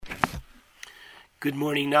Good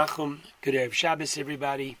morning, Nachum. Good Erev Shabbos,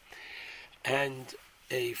 everybody. And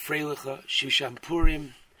a Freiliche Shushan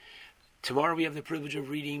Purim. Tomorrow we have the privilege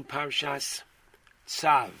of reading Parshas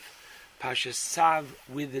Tzav. Parshas Tzav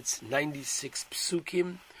with its 96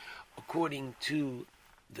 psukim. According to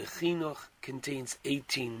the Chinuch, contains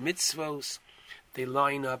 18 mitzvos. They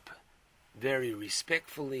line up very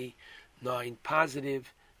respectfully. 9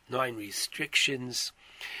 positive, 9 restrictions.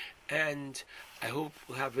 And I hope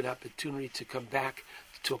we'll have an opportunity to come back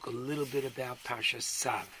to talk a little bit about Parshas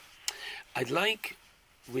Tzav. I'd like,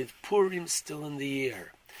 with Purim still in the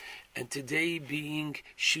air, and today being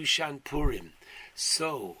Shushan Purim,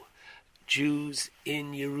 so Jews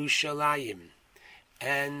in Yerushalayim,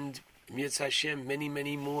 and Mirz Hashem,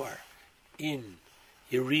 many more, in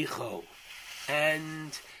Yericho,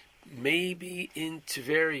 and maybe in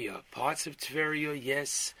Tveria, parts of Tveria,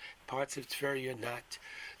 yes, parts of Tveria, not,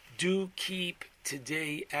 do keep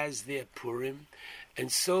today as their Purim.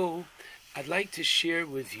 And so I'd like to share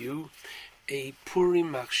with you a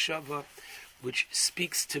Purim Machshava which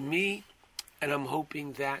speaks to me, and I'm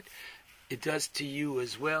hoping that it does to you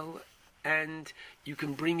as well, and you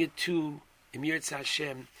can bring it to Mirz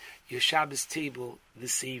Hashem, your Shabbos table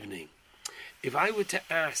this evening. If I were to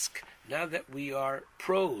ask, now that we are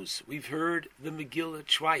pros, we've heard the Megillah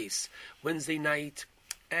twice, Wednesday night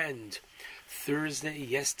and Thursday,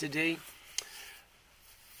 yesterday,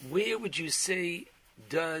 where would you say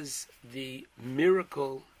does the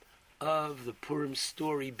miracle of the Purim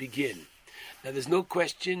story begin? Now, there's no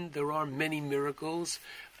question there are many miracles,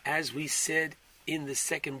 as we said in the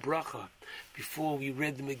second bracha before we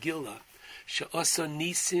read the Megillah, She'asa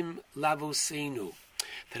nisim lavosenu,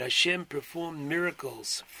 that Hashem performed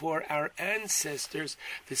miracles for our ancestors,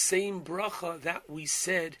 the same bracha that we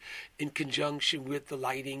said in conjunction with the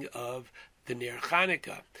lighting of the Ner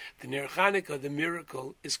Chanukah. The Ner Chanukah, the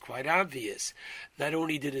miracle is quite obvious. Not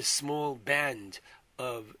only did a small band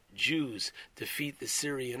of Jews defeat the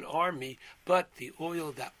Syrian army, but the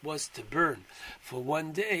oil that was to burn for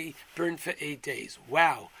one day burned for 8 days.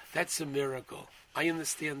 Wow, that's a miracle. I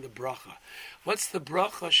understand the bracha. What's the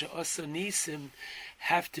bracha she'asa nisim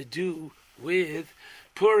have to do with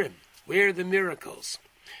Purim? Where are the miracles?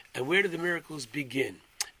 And where do the miracles begin?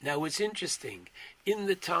 Now, it's interesting. In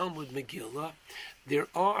the Talmud Megillah, there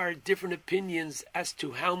are different opinions as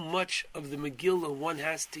to how much of the Megillah one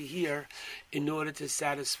has to hear in order to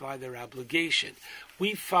satisfy their obligation.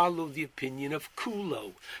 We follow the opinion of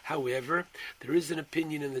Kulo. However, there is an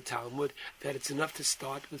opinion in the Talmud that it's enough to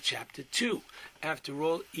start with chapter 2. After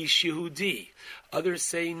all, Ish Yehudi. Others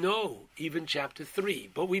say no, even chapter 3.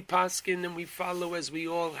 But we paskin and we follow, as we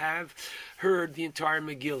all have heard, the entire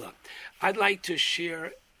Megillah. I'd like to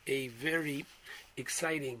share a very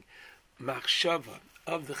exciting machshava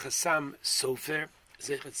of the Chassam Sofer,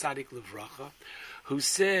 Zecher Tzadik Livracha, who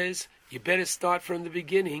says you better start from the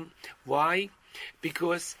beginning. Why?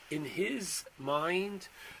 Because in his mind,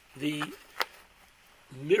 the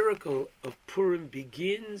miracle of Purim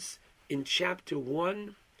begins in chapter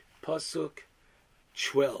 1, Pasuk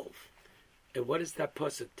 12. And what does that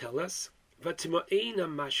Pasuk tell us? V'tima'ena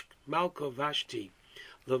Malka Vashti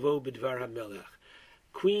lavo b'dvar HaMelech.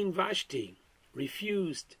 Queen Vashti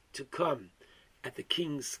refused to come at the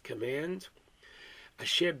king's command.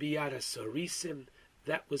 Asher biyad asarisim,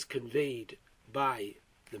 that was conveyed by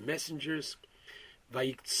the messengers.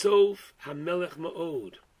 Vayiktsof hamelech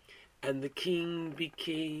ma'od, and the king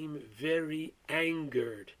became very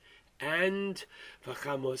angered. And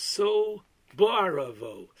vachamoso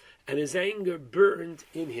bo'aravo, and his anger burned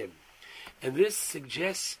in him. And this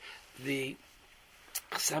suggests the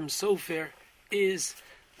Chassam Sofer is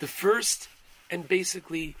the first and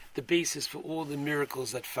basically the basis for all the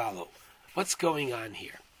miracles that follow. What's going on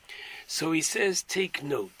here? So he says, take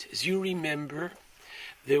note. As you remember,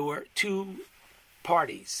 there were 2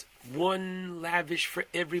 parties. One lavish for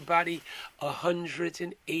everybody,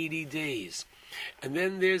 180 days. And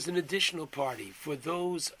then there's an additional party for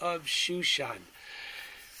those of Shushan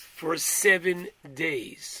for 7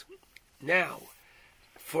 days. Now,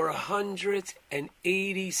 for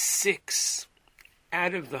 186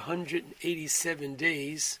 out of the 187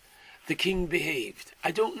 days, the king behaved.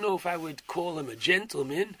 I don't know if I would call him a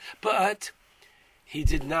gentleman, but he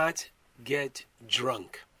did not get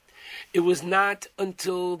drunk. It was not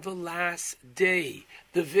until the last day,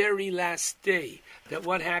 the very last day, that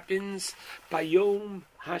what happens? Bayom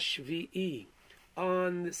Hashvi'i,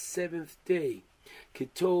 on the 7th day,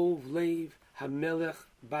 Kitov Lev HaMelech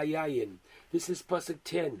Bayayin. This is Pasuk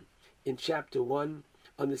 10 in chapter 1.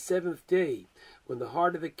 On the 7th day, when the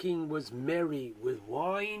heart of the king was merry with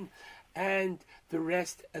wine, and the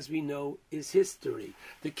rest, as we know, is history.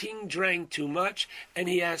 The king drank too much, and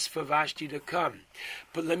he asked for Vashti to come.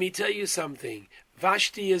 But let me tell you something.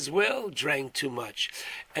 Vashti as well drank too much.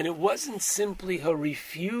 And it wasn't simply her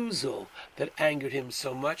refusal that angered him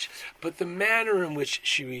so much, but the manner in which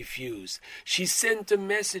she refused. She sent a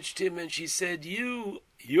message to him and she said,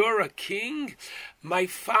 You're a king? My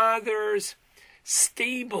father's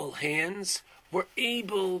stable hands were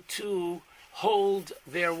able to hold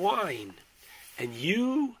their wine, and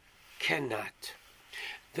you cannot.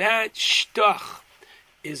 That shtoch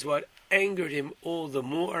is what angered him all the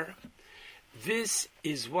more. This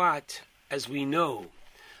is what, as we know,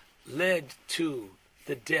 led to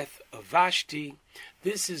the death of Vashti.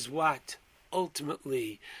 This is what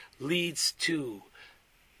ultimately leads to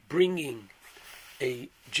bringing a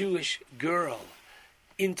Jewish girl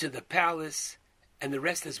into the palace, and the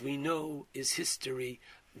rest, as we know, is history.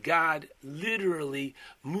 God literally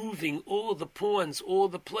moving all the pawns, all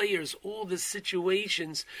the players, all the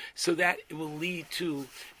situations, so that it will lead to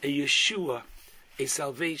a Yeshua, a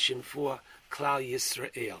salvation for Klal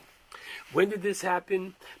Yisrael. When did this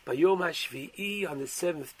happen? Bayom HaShvi'i, on the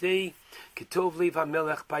seventh day, Ketov Lev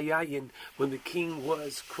HaMelech Bayayin, when the king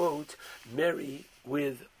was, quote, merry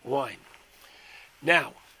with wine.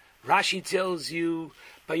 Now, Rashi tells you,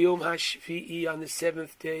 Bayom HaShvi'i, on the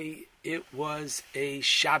seventh day, it was a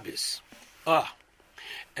Shabbos.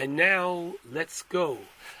 And now, let's go.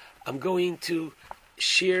 I'm going to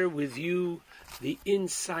share with you the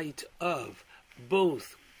insight of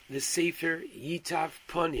both the Sefer Yitav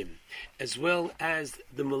Ponim, as well as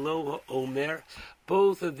the Meloha Omer.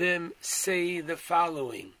 Both of them say the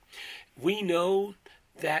following. We know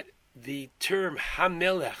that the term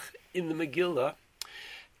Hamelech in the Megillah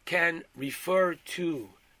can refer to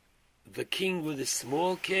the king with a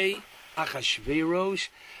small k, Achashverosh,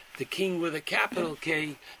 the king with a capital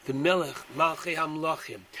K, the Melech Malchei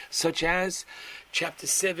Hamlachim, such as chapter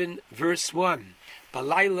 7, verse 1.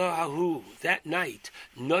 Balayla Hahu, that night,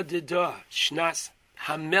 Nodeda Shnas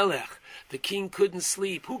Hamelech, the king couldn't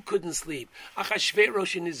sleep. Who couldn't sleep?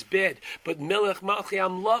 Achashverosh in his bed, but Melech Malchei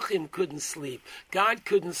Hamlachim couldn't sleep. God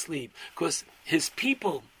couldn't sleep because his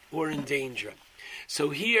people were in danger. So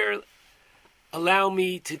here, allow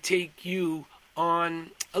me to take you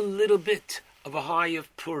on a little bit of a high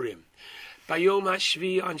of Purim. Bayom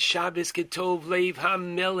HaShvi, on Shabbos, Ketov Lev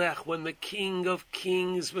HaMelech, when the King of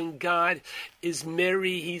Kings, when God is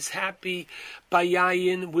merry, he's happy,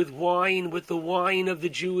 Bayayin, with wine, with the wine of the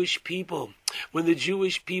Jewish people. When the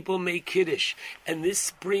Jewish people make Kiddush, and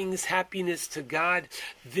this brings happiness to God,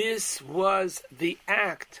 this was the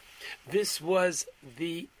act, this was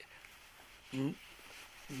the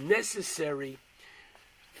necessary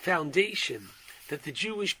foundation that the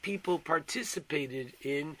Jewish people participated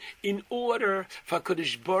in order for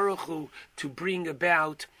HaKadosh Baruch Hu to bring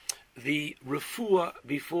about the refuah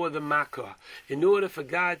before the Makkah, in order for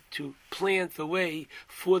God to plant the way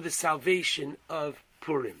for the salvation of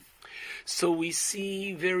Purim. So we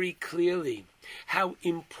see very clearly how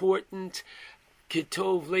important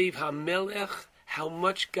Ketov Lev HaMelech, how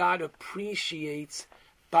much God appreciates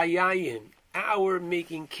Bayayin, our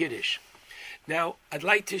making Kiddush. Now, I'd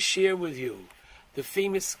like to share with you the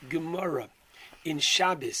famous Gemara in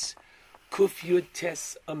Shabbos, Kuf Yud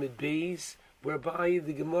Tes Amid Beis, whereby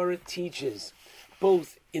the Gemara teaches,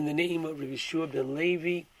 both in the name of Rabbi Yeshua ben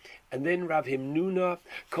Levi, and then Rav Himnuna,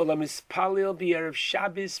 Kol HaMispalel B'Erev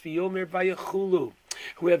Shabbos V'Yomer Vayachulu,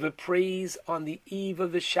 whoever prays on the eve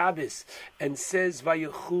of the Shabbos and says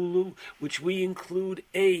Vayachulu, which we include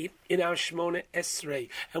in our Shmona Esrei,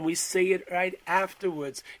 and we say it right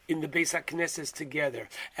afterwards in the Beis HaKnesses together,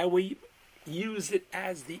 and we use it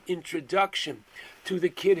as the introduction to the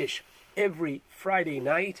Kiddush every Friday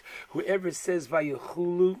night. Whoever says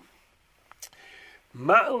Vayachulu,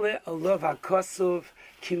 Ma'ale Alav HaKosov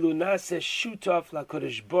Kilunase Shutov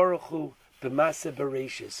LaKadosh Baruch Hu B'Maseh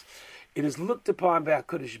Bereshis. It is looked upon by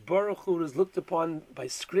HaKadosh Baruch Hu, it is looked upon by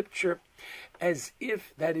Scripture as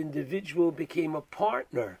if that individual became a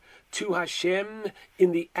partner to Hashem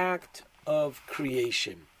in the act of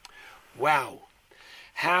creation. Wow!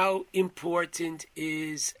 How important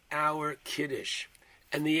is our Kiddush?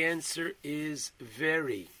 And the answer is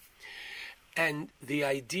very. And the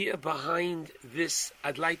idea behind this,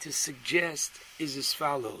 I'd like to suggest, is as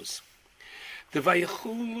follows. The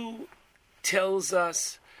Vayachulu tells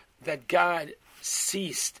us that God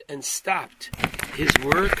ceased and stopped his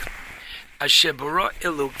work, Asher bara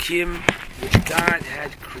Elokim, which God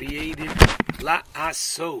had created,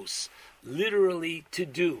 la'asos, literally to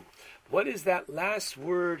do. What is that last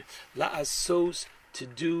word, la'asos, to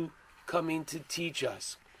do, coming to teach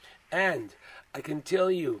us? And I can tell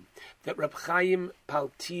you that Reb Chaim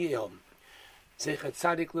Paltiel, Zecher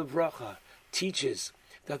Tzadik Livracha, teaches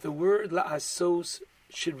that the word la'asos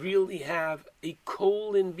should really have a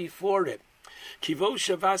colon before it. Kivo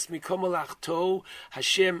shavas mikom alachto,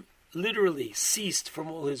 Hashem literally ceased from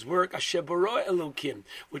all his work, Asher bara Elokim,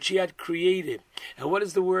 which he had created. And what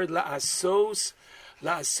is the word la'asos?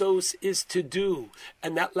 La'asos is to do,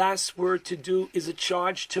 and that last word to do is a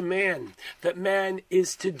charge to man, that man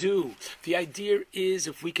is to do. The idea is,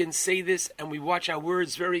 if we can say this and we watch our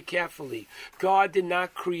words very carefully, God did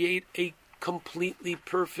not create a completely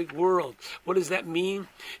perfect world. What does that mean?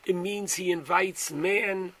 It means he invites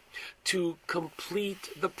man to complete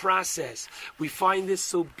the process. We find this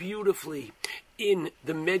so beautifully in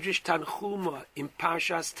the Medrash Tanchuma, in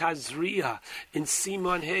Parshas Tazria, in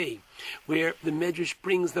Simon Hay, where the Medrash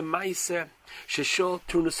brings the Maaseh Sheshol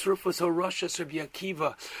Turnus Rufus Horoshas Rabbi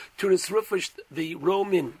Akiva. Turnus Rufus, the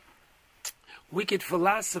Roman wicked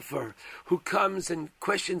philosopher who comes and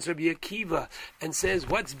questions Rabbi Akiva and says,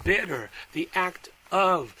 what's better, the act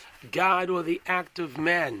of God or the act of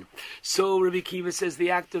man? So Rabbi Akiva says the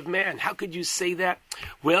act of man. How could you say that?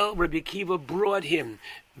 Well, Rabbi Akiva brought him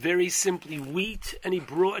very simply wheat, and he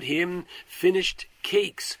brought him finished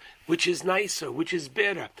cakes. Which is nicer? Which is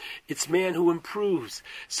better? It's man who improves.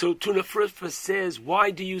 So Turnus Rufus says, why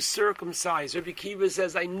do you circumcise? Rabbi Akiva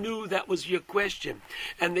says, I knew that was your question.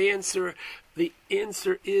 And the answer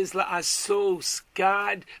is la'asos.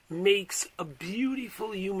 God makes a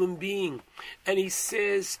beautiful human being. And he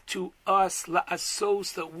says to us,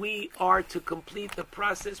 la'asos, that we are to complete the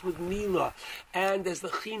process with milah. And as the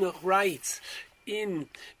Chinuch writes, in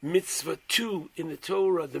mitzvah 2 in the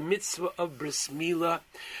Torah, the mitzvah of bris milah,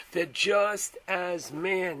 that just as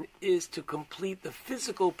man is to complete the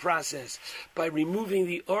physical process by removing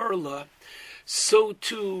the orla, so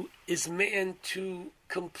too is man to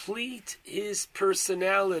complete his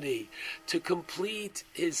personality, to complete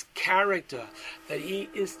his character, that he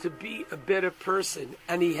is to be a better person,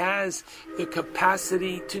 and he has the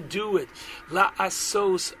capacity to do it.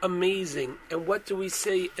 La'asos, amazing. And what do we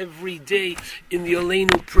say every day in the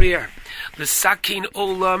Aleinu prayer? The Sakin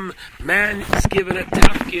Olam, man is given a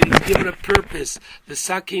tafkid, he's given a purpose. The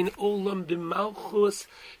Sakin Olam b'malchus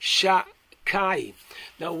Shakai.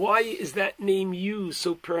 Now, why is that name used?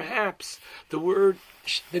 So perhaps the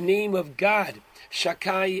name of God,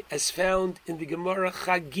 Shakai, as found in the Gemara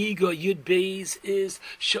Chagiga Yud Beis, is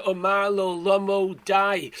She'omar lo lamo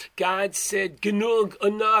dai. God said, Genug,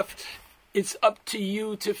 enough. It's up to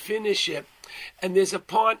you to finish it. And there's a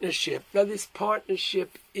partnership. Now, this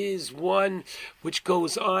partnership is one which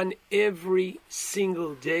goes on every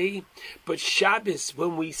single day. But Shabbos,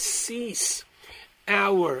 when we cease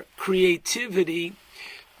our creativity,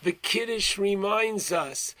 the Kiddush reminds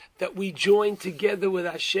us that we join together with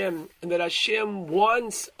Hashem, and that Hashem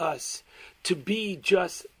wants us to be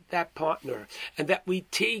just that partner, and that we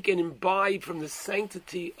take and imbibe from the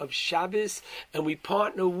sanctity of Shabbos, and we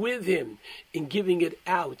partner with Him in giving it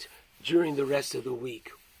out during the rest of the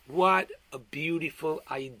week. What a beautiful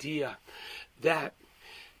idea, that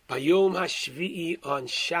Bayom HaShvi'i, on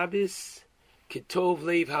Shabbos, Ketov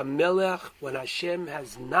Lev HaMelech, when Hashem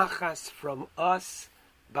has nachas from us,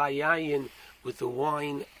 Bayayin, with the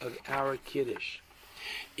wine of our Kiddush.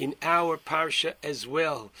 In our Parsha as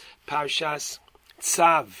well, Parshas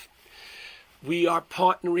Tzav, we are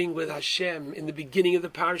partnering with Hashem. In the beginning of the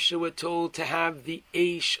Parsha, we're told to have the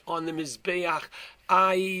Eish on the Mizbeach.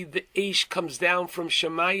 The Eish comes down from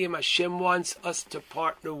Shemayim. Hashem wants us to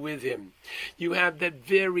partner with Him. You have that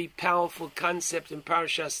very powerful concept in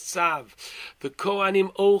Parshas Tzav. The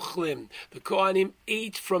Kohanim Ochlim. The Kohanim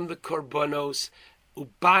ate from the Korbanos.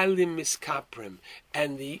 Ubalim miskaprim,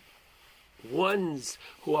 and the ones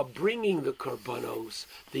who are bringing the korbanos,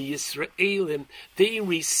 the Yisraelim, they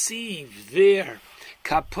receive their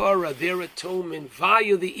kapara, their atonement,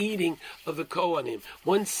 via the eating of the Kohanim.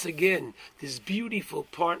 Once again, this beautiful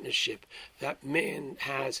partnership that man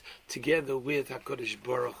has together with HaKadosh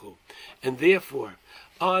Baruch Hu. And therefore,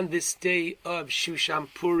 on this day of Shushan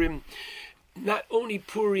Purim, not only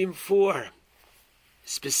Purim for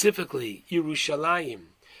specifically Yerushalayim,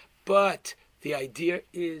 but the idea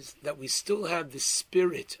is that we still have the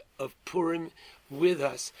spirit of Purim with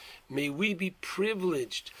us. May we be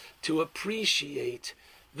privileged to appreciate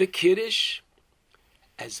the Kiddush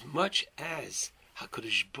as much as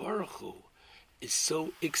HaKadosh Baruch Hu is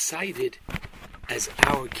so excited as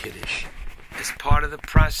our Kiddush, as part of the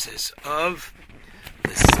process of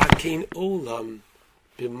the Sakin Olam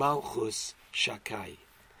b'malchus Shakai.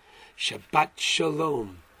 Shabbat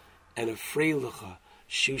Shalom and a Freilucha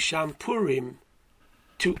Shushan Purim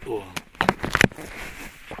to all.